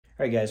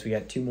All right, guys, we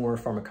got 2 more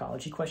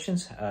pharmacology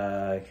questions.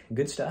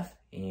 Good stuff.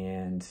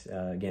 And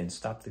again,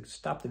 stop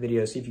the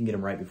video, see if you can get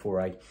them right before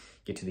I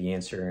get to the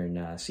answer,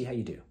 and see how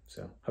you do.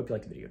 So hope you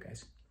like the video,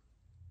 guys.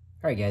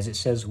 All right, guys, it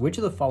says, which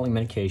of the following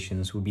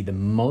medications would be the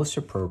most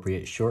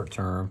appropriate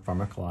short-term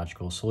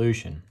pharmacological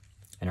solution?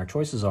 And our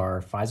choices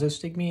are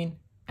physostigmine,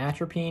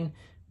 atropine,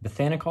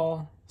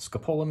 bethanechol,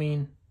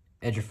 scopolamine,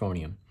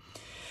 edrophonium.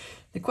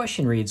 The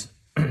question reads,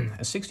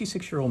 a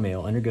 66-year-old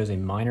male undergoes a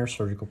minor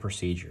surgical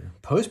procedure.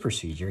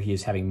 Post-procedure, he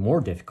is having more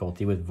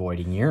difficulty with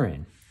voiding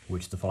urine.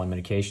 Which of the following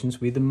medications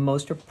would be the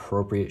most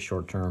appropriate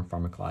short-term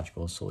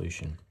pharmacological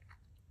solution?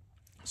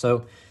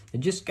 So the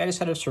guy just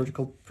had a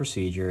surgical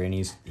procedure, and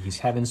he's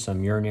having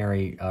some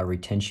urinary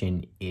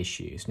retention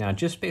issues. Now,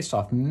 just based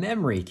off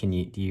memory,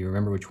 do you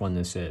remember which one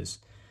this is?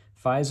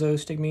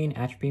 Physostigmine,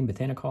 atropine,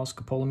 bethanechol,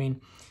 scopolamine,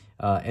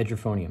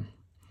 edrophonium.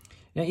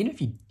 Now, even if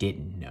you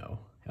didn't know,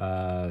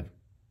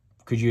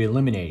 could you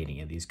eliminate any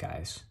of these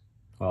guys?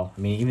 Well,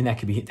 I mean, even that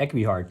could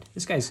be hard.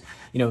 This guy's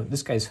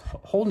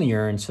holding the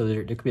urine, so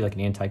there could be like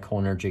an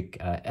anticholinergic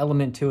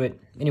element to it.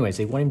 Anyways,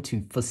 they want him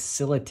to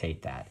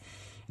facilitate that.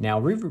 Now,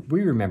 we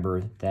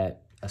remember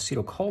that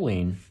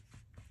acetylcholine,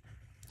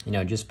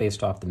 just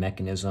based off the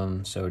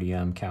mechanism,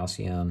 sodium,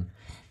 calcium,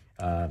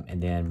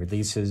 and then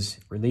releases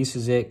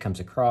it,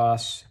 comes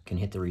across, can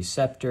hit the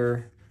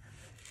receptor,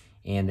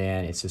 and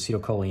then it's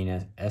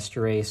acetylcholine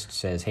esterase,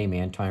 says, hey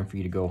man, time for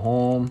you to go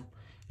home,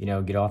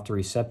 get off the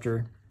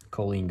receptor.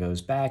 Choline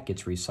goes back,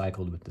 gets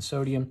recycled with the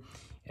sodium.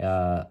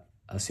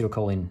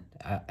 Acetylcholine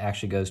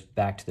actually goes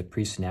back to the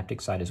presynaptic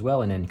side as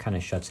well, and then kind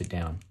of shuts it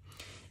down.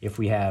 If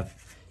we have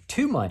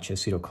too much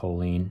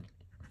acetylcholine,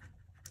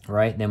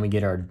 right, then we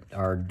get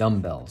our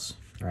dumbbells,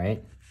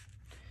 right?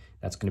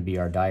 That's going to be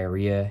our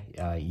diarrhea,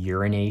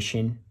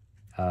 urination,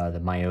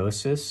 the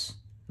meiosis,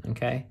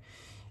 okay?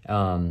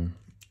 Going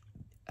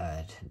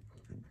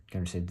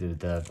to say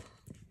the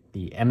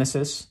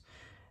emesis.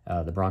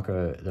 The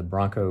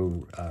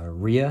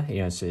bronchorrhea,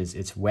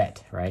 it's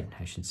wet, right?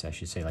 I should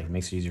say, like, it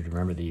makes it easier to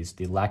remember these.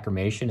 The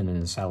lacrimation and then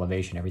the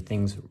salivation,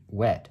 everything's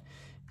wet.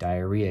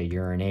 Diarrhea,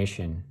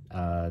 urination,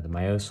 the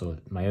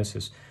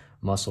meiosis,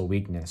 muscle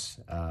weakness,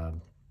 the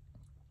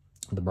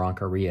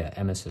bronchorrhea,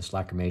 emesis,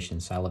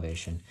 lacrimation,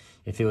 salivation.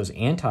 If it was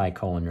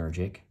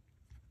anticholinergic,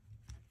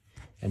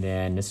 and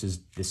then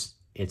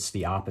it's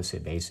the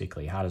opposite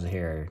basically. Hot as a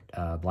hair,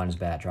 blind as a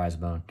bat, dry as a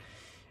bone.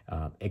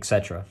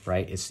 Etc.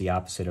 Right? It's the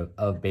opposite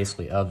of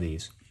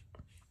these.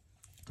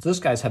 So this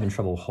guy's having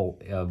trouble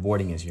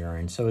voiding his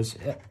urine. So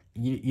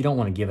you don't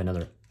want to give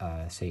another,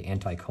 say,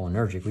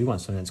 anticholinergic. We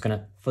want something that's going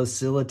to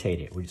facilitate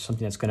it.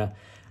 Something that's going to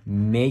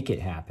make it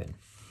happen.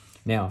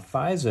 Now,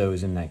 physo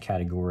is in that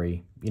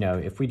category.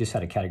 If we just had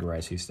to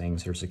categorize these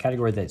things, there's a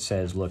category that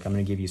says, look, I'm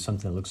going to give you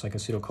something that looks like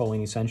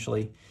acetylcholine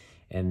essentially,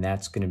 and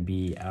that's going to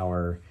be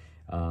our,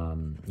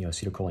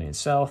 acetylcholine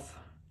itself.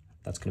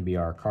 That's going to be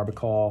our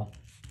carbachol,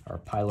 our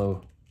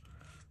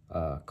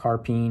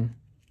pilocarpine,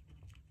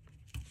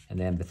 and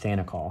then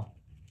bethanechol.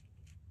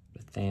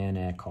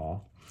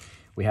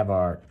 We have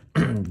our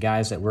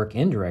guys that work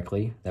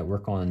indirectly, that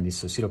work on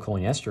this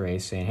acetylcholine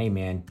esterase, saying, hey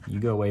man, you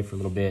go away for a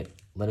little bit,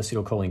 let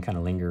acetylcholine kind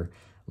of linger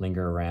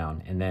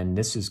around. And then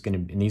this is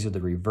going to, and these are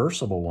the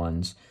reversible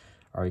ones,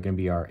 are going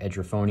to be our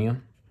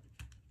edrophonium,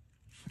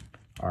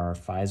 our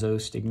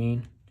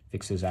physostigmine,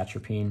 fixes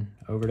atropine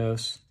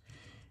overdose,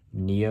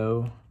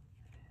 neostigmine,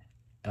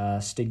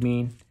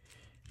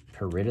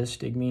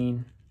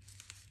 pyridostigmine,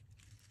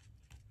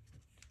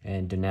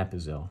 and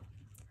donepezil,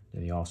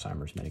 the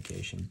Alzheimer's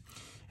medication.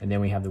 And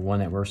then we have the one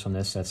that works on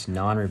this that's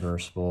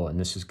non-reversible, and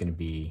this is going to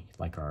be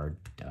like our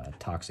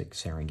toxic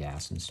sarin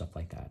gas and stuff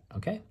like that,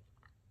 okay?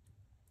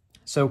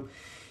 So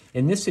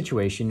in this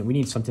situation, we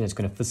need something that's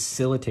going to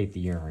facilitate the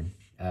urine,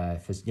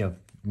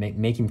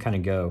 make him kind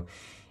of go,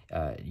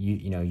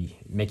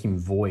 make him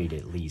void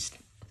at least.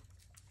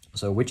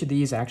 So which of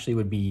these actually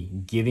would be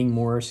giving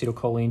more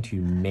acetylcholine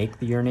to make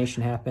the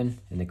urination happen?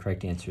 And the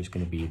correct answer is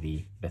going to be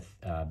the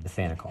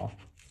bethanechol.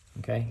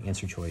 Okay,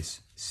 answer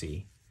choice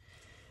C.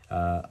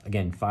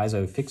 Again,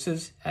 physo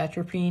fixes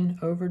atropine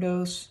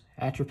overdose.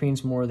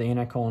 Atropine's more the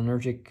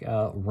anticholinergic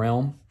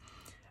realm.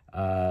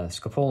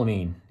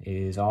 Scopolamine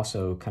is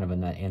also kind of in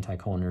that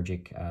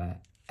anticholinergic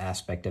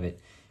aspect of it.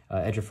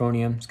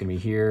 Edrophonium is going to be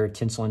here.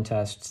 Tinselin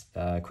test,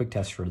 quick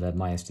test for the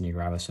myasthenia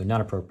gravis, so not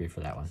appropriate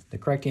for that one. The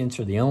correct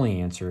answer, the only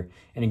answer,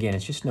 and again,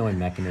 it's just knowing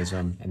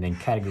mechanism and then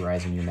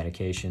categorizing your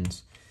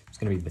medications. It's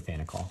going to be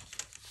bethanechol.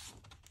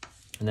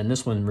 And then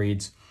this one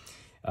reads,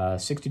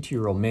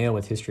 62-year-old male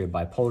with history of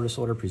bipolar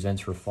disorder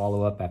presents for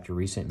follow-up after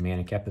recent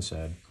manic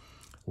episode.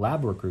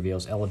 Lab work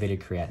reveals elevated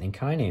creatinine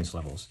kinase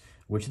levels.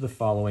 Which of the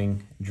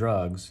following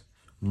drugs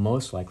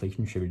most likely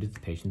contributed to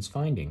the patient's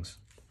findings?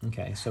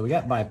 Okay, so we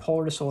got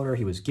bipolar disorder.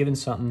 He was given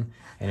something,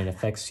 and it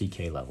affects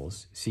CK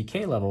levels.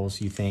 CK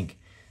levels, you think,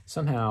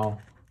 somehow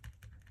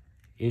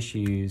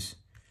issues,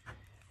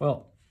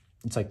 well,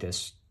 it's like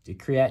this. The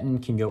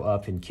creatinine can go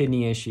up in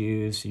kidney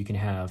issues. You can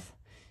have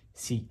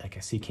like a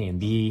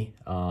CKMB,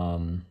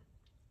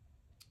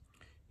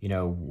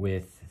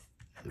 with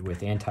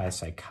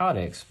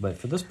antipsychotics, but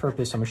for this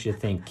purpose, I want you to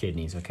think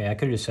kidneys, okay? I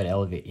could have just said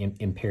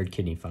impaired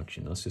kidney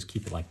function. Let's just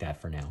keep it like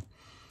that for now,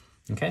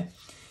 okay?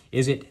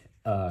 Is it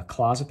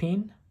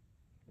clozapine?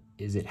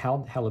 Is it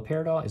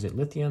haloperidol? Is it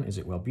lithium? Is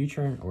it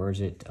Wellbutrin? Or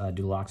is it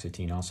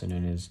duloxetine, also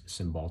known as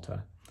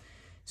Cymbalta?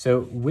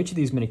 So which of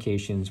these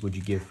medications would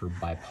you give for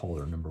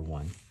bipolar, number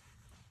one?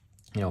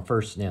 You know,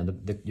 first, you know,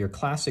 your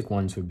classic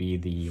ones would be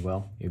it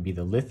would be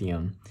the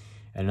lithium.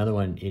 And another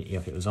one,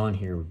 if it was on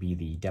here, would be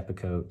the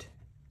Depakote,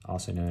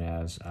 also known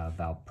as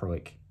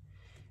valproic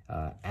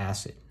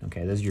acid.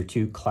 Okay, those are your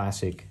two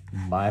classic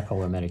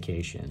bipolar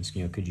medications.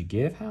 You know, could you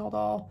give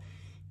Haldol?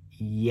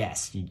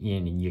 Yes,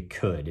 you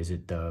could. Is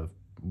it the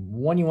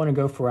one you want to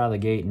go for out of the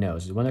gate? No.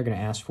 Is it the one they're going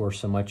to ask for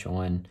so much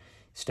on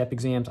step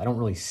exams? I don't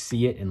really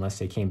see it unless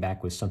they came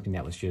back with something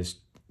that was just,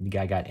 the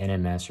guy got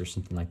NMS or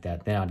something like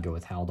that. Then I'd go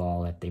with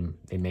Haldol that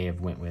they may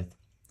have went with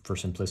for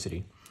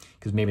simplicity,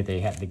 because maybe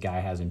the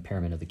guy has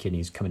impairment of the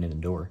kidneys coming in the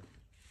door.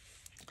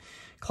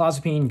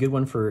 Clozapine, good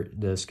one for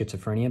the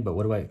schizophrenia, but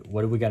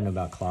what do we got to know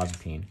about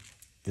clozapine?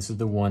 This is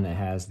the one that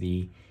has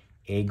the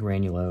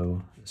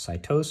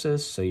agranulocytosis,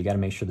 so you got to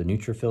make sure the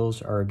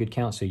neutrophils are a good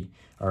count, so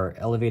are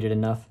elevated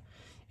enough,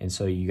 and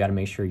so you got to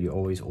make sure you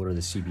always order the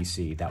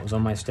CBC. That was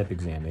on my step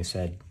exam.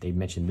 They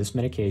mentioned this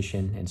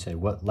medication and said,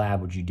 what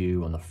lab would you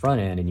do on the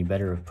front end, and you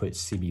better have put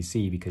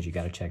CBC because you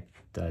got to check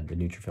the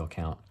neutrophil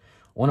count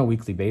on a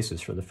weekly basis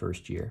for the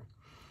first year.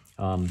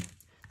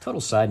 Total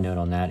side note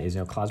on that is,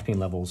 you know, clozapine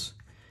levels,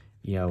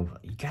 you know,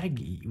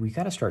 we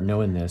gotta start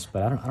knowing this,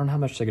 but I don't know how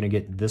much they're gonna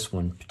get this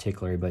one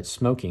particularly, but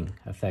smoking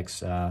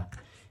affects the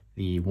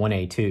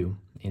 1A2.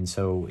 And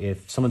so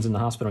if someone's in the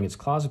hospital and gets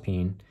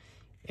clozapine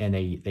and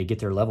they get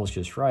their levels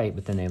just right,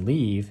 but then they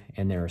leave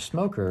and they're a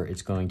smoker,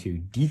 it's going to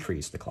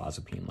decrease the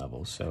clozapine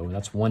levels. So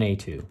that's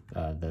 1A2,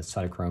 the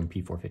cytochrome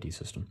P450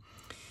 system.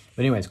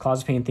 But anyways,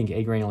 clozapine, think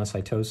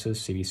agranulocytosis,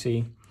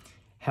 CBC.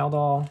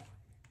 Haldol,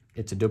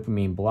 it's a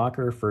dopamine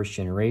blocker, first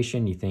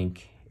generation, you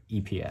think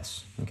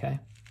EPS, okay?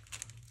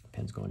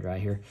 Pen's going dry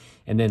here.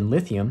 And then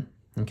lithium,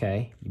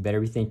 okay, you better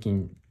be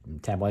thinking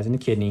metabolizing the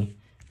kidney,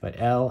 but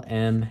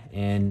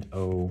LMNOP,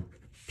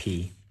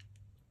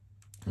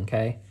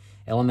 okay?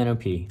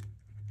 LMNOP,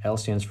 L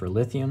stands for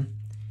lithium,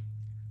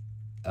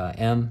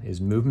 M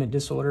is movement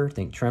disorder,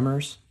 think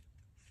tremors,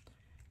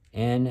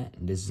 N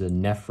is the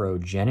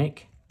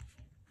nephrogenic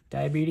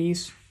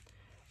diabetes,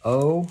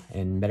 O,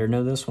 and better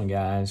know this one,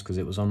 guys, because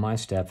it was on my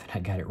step and I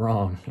got it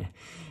wrong.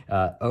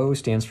 O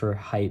stands for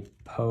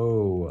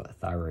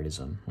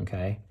hypothyroidism,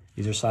 okay?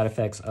 These are side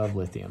effects of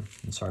lithium.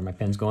 I'm sorry, my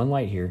pen's going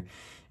light here.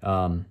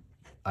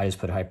 I just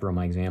put hyper on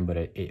my exam, but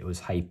it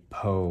was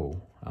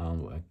hypo.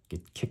 I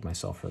kicked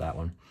myself for that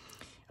one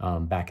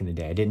back in the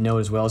day. I didn't know it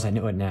as well as I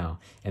know it now.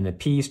 And the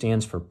P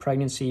stands for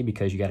pregnancy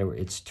because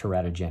it's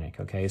teratogenic,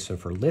 okay? So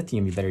for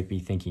lithium, you better be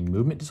thinking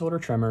movement disorder,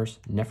 tremors,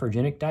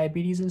 nephrogenic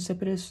diabetes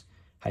insipidus,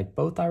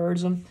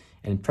 hypothyroidism,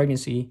 and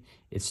pregnancy,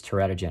 it's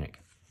teratogenic.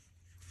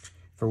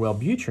 For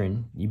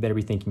Wellbutrin, you better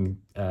be thinking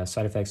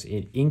side effects.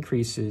 It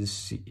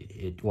decreases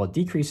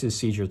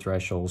seizure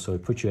threshold, so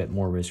it puts you at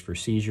more risk for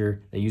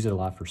seizure. They use it a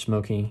lot for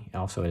smoking,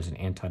 also as an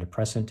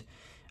antidepressant,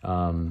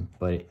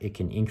 but it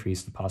can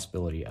increase the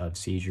possibility of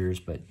seizures,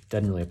 but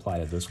doesn't really apply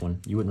to this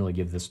one. You wouldn't really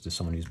give this to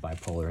someone who's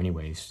bipolar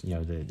anyways. You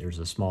know, there's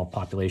a small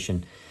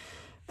portion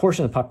of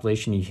the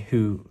population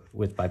who,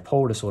 with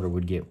bipolar disorder,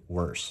 would get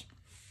worse.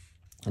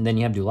 And then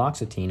you have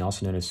duloxetine,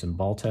 also known as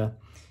Cymbalta.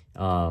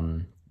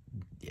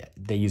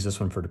 They use this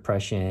one for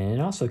depression, and it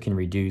also can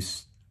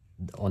reduce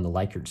on the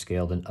Likert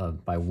scale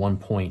by 1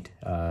 point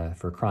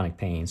for chronic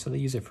pain. So they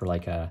use it for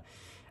like a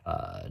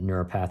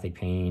neuropathic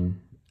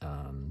pain,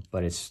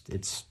 but it's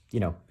an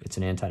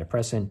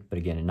antidepressant. But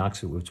again,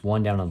 it's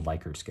 1 down on the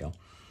Likert scale.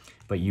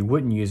 But you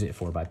wouldn't use it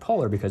for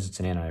bipolar because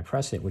it's an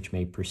antidepressant, which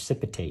may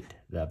precipitate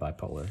the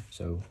bipolar.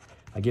 So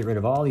I get rid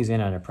of all these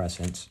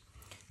antidepressants.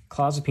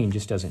 Clozapine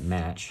just doesn't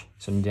match.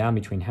 So down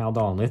between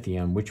Haldol and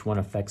lithium, which one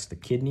affects the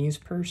kidneys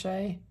per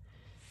se?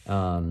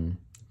 The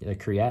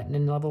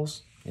creatinine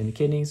levels in the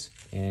kidneys,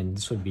 and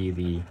this would be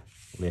the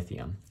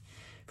lithium.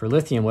 For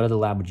lithium, what other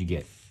lab would you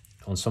get?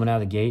 On someone out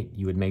of the gate,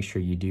 you would make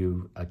sure you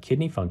do a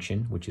kidney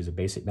function, which is a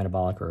basic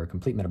metabolic or a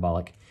complete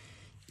metabolic,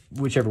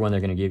 whichever one they're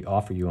going to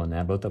offer you on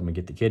that. Both of them would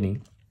get the kidney.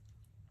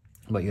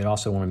 But you'd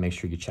also want to make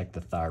sure you check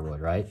the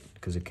thyroid, right?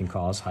 Because it can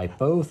cause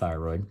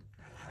hypothyroid.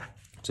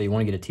 So you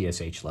want to get a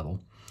TSH level.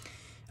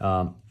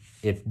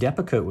 If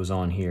Depakote was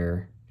on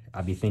here,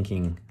 I'd be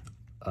thinking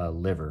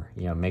liver.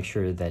 You know, make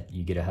sure that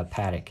you get a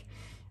hepatic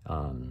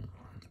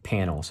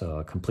panel, so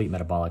a complete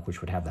metabolic, which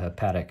would have the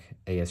hepatic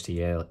AST,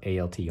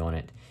 ALT on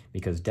it,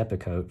 because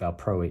Depakote,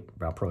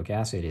 valproic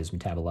acid, is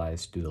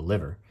metabolized through the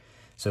liver.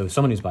 So if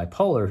someone who's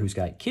bipolar, who's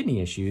got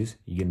kidney issues,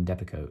 you give them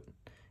Depakote.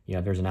 You know,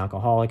 if there's an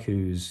alcoholic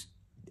who's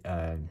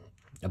a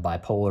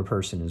bipolar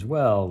person as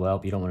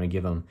well, you don't want to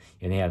give them,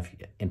 and they have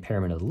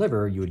impairment of the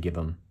liver, you would give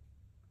them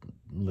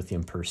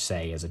lithium per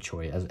se as a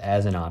choice,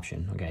 as an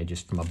option, okay,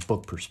 just from a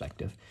book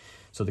perspective.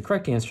 So the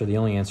correct answer, the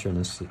only answer in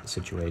this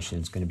situation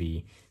is going to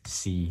be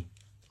C,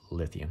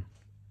 lithium.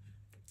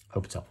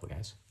 Hope it's helpful,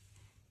 guys.